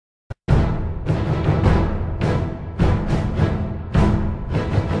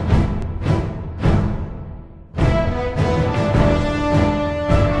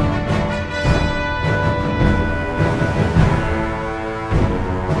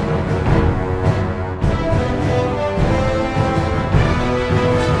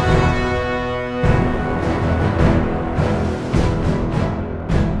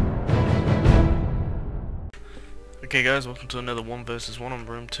Okay guys, welcome to another 1 vs 1 on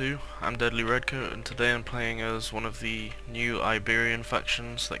Room 2. I'm Deadly Redcoat and today I'm playing as one of the new Iberian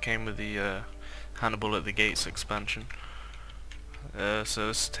factions that came with the Hannibal at the Gates expansion. So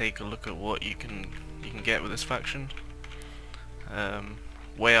let's take a look at what you can get with this faction.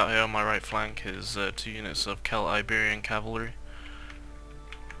 Way out here on my right flank is 2 units of Celt-Iberian cavalry.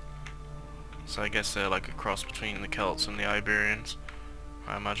 So I guess they're like a cross between the Celts and the Iberians,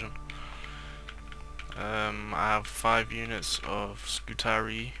 I imagine. I have 5 units of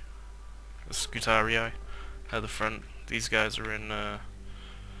Scutarii at the front. These guys are in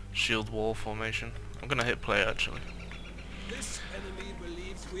shield wall formation. I'm gonna hit play actually.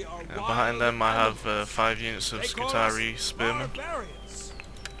 Behind them I have 5 units of Scutarii spearmen.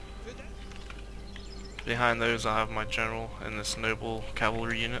 Behind those I have my general in this noble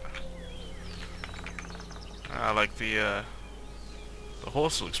cavalry unit. I like the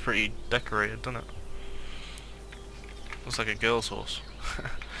horse looks pretty decorated, doesn't it? Looks like a girl's horse.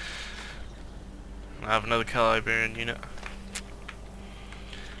 I have another Celt-Iberian unit.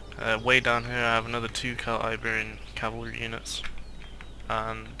 Way down here I have another 2 Celt-Iberian cavalry units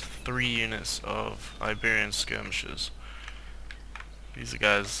and 3 units of Iberian skirmishers. These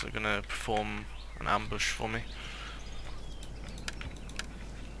guys are gonna perform an ambush for me.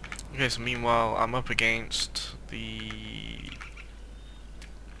 Okay, so meanwhile I'm up against the...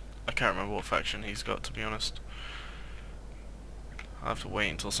 I can't remember what faction he's got, to be honest. I'll have to wait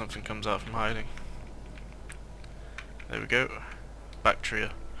until something comes out from hiding. There we go.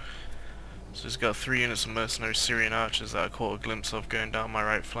 Baktria. So he's got 3 units of mercenary Syrian archers that I caught a glimpse of going down my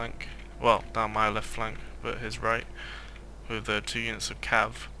right flank. Well, down my left flank, but his right. With 2 units of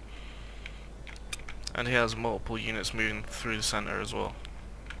cav. And he has multiple units moving through the center as well.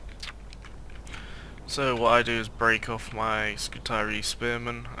 So what I do is break off my Scutarii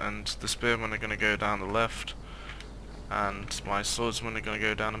spearmen, and the spearmen are going to go down the left. And my swordsmen are going to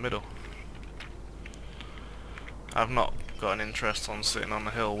go down the middle. I've not got an interest on sitting on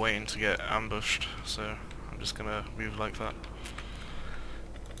the hill waiting to get ambushed, so I'm just going to move like that.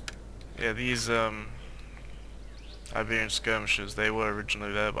 Yeah, these Iberian skirmishers, they were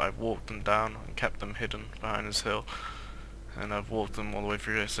originally there, but I've walked them down and kept them hidden behind this hill. And I've walked them all the way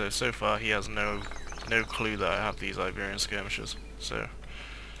through here, so far he has no clue that I have these Iberian skirmishers. So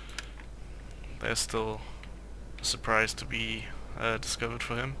they're still a surprise to be discovered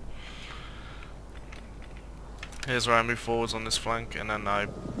for him. Here's where I move forwards on this flank, and then I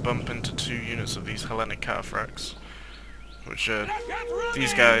bump into 2 units of these Hellenic cataphracts, which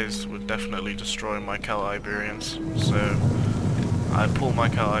these guys would definitely destroy my Celt-Iberians. So I pull my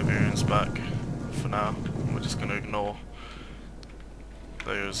Celt-Iberians back for now. We're just going to ignore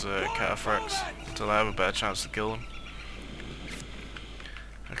those cataphracts until I have a better chance to kill them.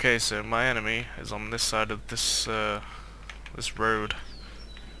 Okay, so my enemy is on this side of this this road.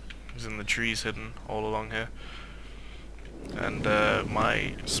 He's in the trees hidden all along here. And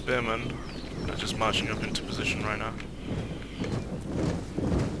my spearmen are just marching up into position right now.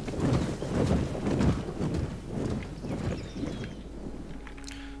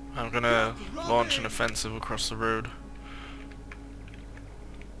 I'm gonna launch an offensive across the road.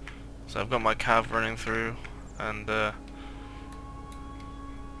 So I've got my cav running through, and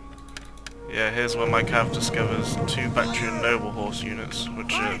yeah, here's where my cav discovers 2 Bactrian noble horse units,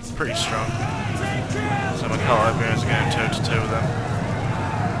 which are pretty strong. So my Celt-Iberians are going toe to toe with them.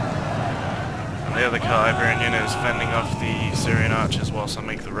 And the other Celt-Iberian unit is fending off the Syrian archers whilst I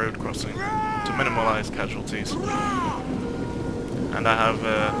make the road crossing to minimalise casualties. And I have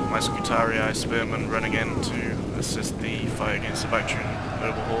my Scutarii spearmen running in to assist the fight against the Bactrian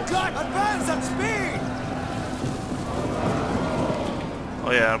noble horse. Advance at speed! Oh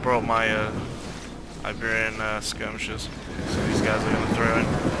yeah, I brought my Iberian skirmishers, so these guys are going to throw in.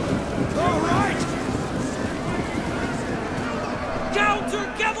 Alright!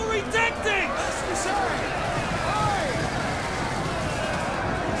 Counter cavalry tactics!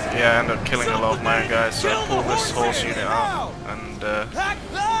 Yeah, I end up killing a lot of my own guys, so I pull this horse unit out, and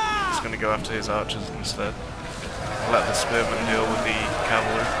it's going to go after his archers instead. I'll let the spearmen deal with the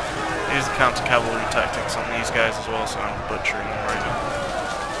cavalry. Use the counter-cavalry tactics on these guys as well, so I'm butchering them right now.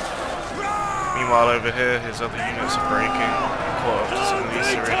 Meanwhile over here, his other units are breaking and caught up to some of these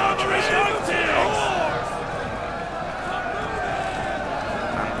Syrian archers.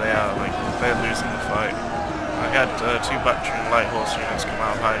 And they are, like, they're losing the fight. I had 2 Bactrian light horse units come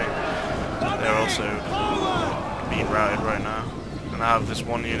out of hiding. They're also being routed right now. And I have this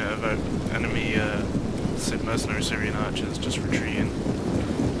 1 unit of enemy mercenary Syrian archers just retreating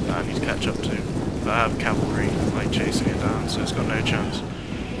that I need to catch up to. But I have cavalry like chasing it down, so it's got no chance.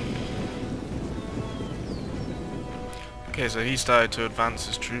 Okay, so he started to advance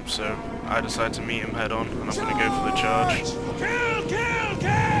his troops, so I decided to meet him head on, and I'm going to go for the charge. Kill, kill,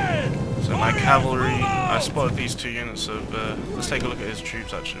 kill! So my cavalry, I spotted these two units of, let's take a look at his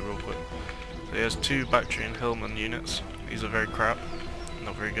troops actually real quick. So he has two Bactrian Hillman units. These are very crap,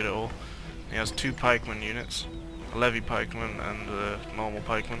 not very good at all. He has two pikeman units, a levy pikeman and a normal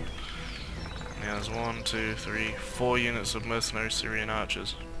pikeman. He has 1, 2, 3, 4 units of mercenary Syrian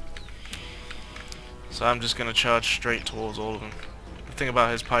archers. So I'm just going to charge straight towards all of them. The thing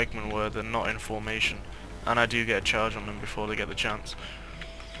about his pikemen were they're not in formation, and I do get a charge on them before they get the chance.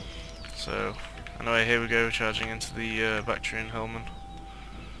 So anyway, here we go, charging into the Bactrian Hillman.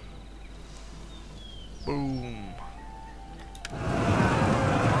 Boom!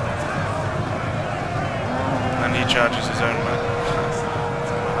 And he charges his own men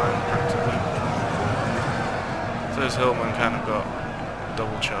from behind practically. So his Hillman kind of got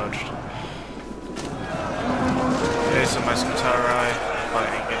double charged. Okay, so my Scutarii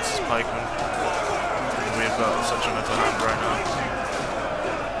fighting against his pikemen. We've got such an upper hand right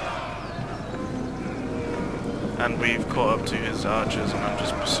now. And we've caught up to his archers and I'm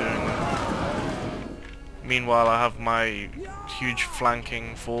just pursuing them. Meanwhile I have my huge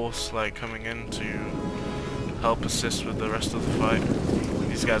flanking force like coming in to help assist with the rest of the fight.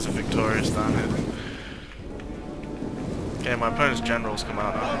 These guys are victorious down here. Okay, my opponent's generals come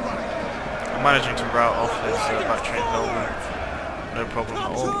out now. I'm managing to rout off his Bactrian Hillman, no problem at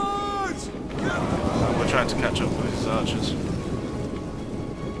all. And we're trying to catch up with his archers.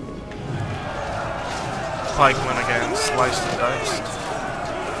 Pikemen again, sliced and diced,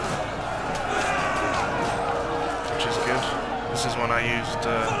 which is good. This is when I used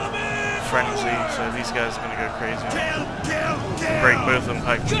Frenzy, so these guys are going to go crazy. Break both of them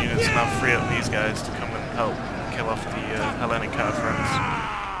pikeman units, and I'll free up these guys to come and help kill off the Hellenic cavalry.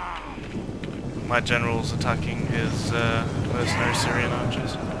 My general's attacking his mercenary Syrian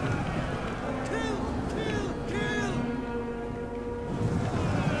archers.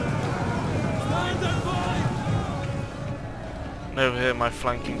 And over here my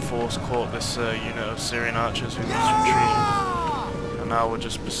flanking force caught this unit of Syrian archers who was retreating. And now we're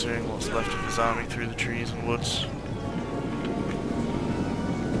just pursuing what's left of his army through the trees and woods.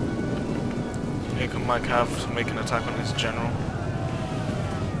 Here come my cav to make an attack on his general.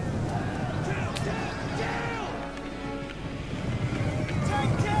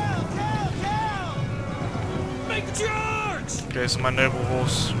 Okay, so my noble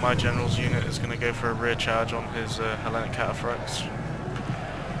horse, my general's unit, is going to go for a rear charge on his Hellenic cataphracts.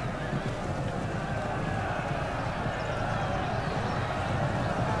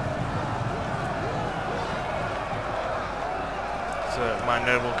 So my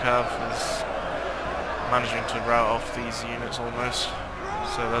noble cav is managing to rout off these units almost,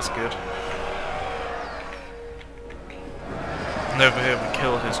 so that's good. And over here we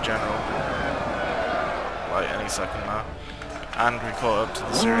kill his general, like any second now. And we caught up to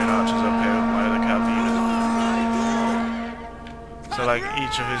the Syrian archers up here with my other cav unit. So like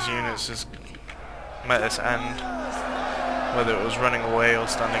each of his units has met its end, whether it was running away or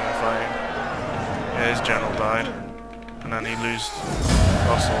standing and fighting. Yeah, his general died, and then he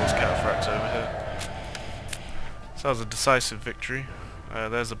lost all his cataphracts over here. So that was a decisive victory.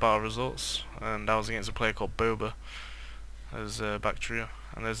 There's the battle results, and that was against a player called BOBA. There's Baktria,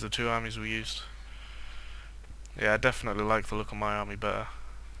 and there's the two armies we used. Yeah, I definitely like the look of my army better.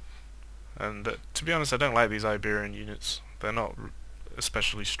 And to be honest, I don't like these Iberian units. They're not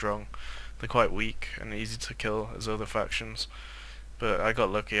especially strong. They're quite weak and easy to kill as other factions. But I got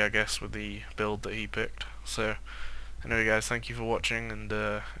lucky, I guess, with the build that he picked. So, anyway guys, thank you for watching, and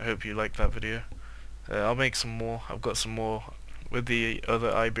I hope you liked that video. I'll make some more. I've got some more with the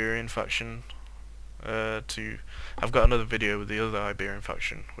other Iberian faction. I've got another video with the other Iberian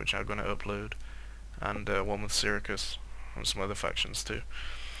faction, which I'm going to upload. And one with Syracuse and some other factions too.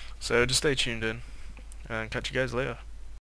 So just stay tuned in and catch you guys later.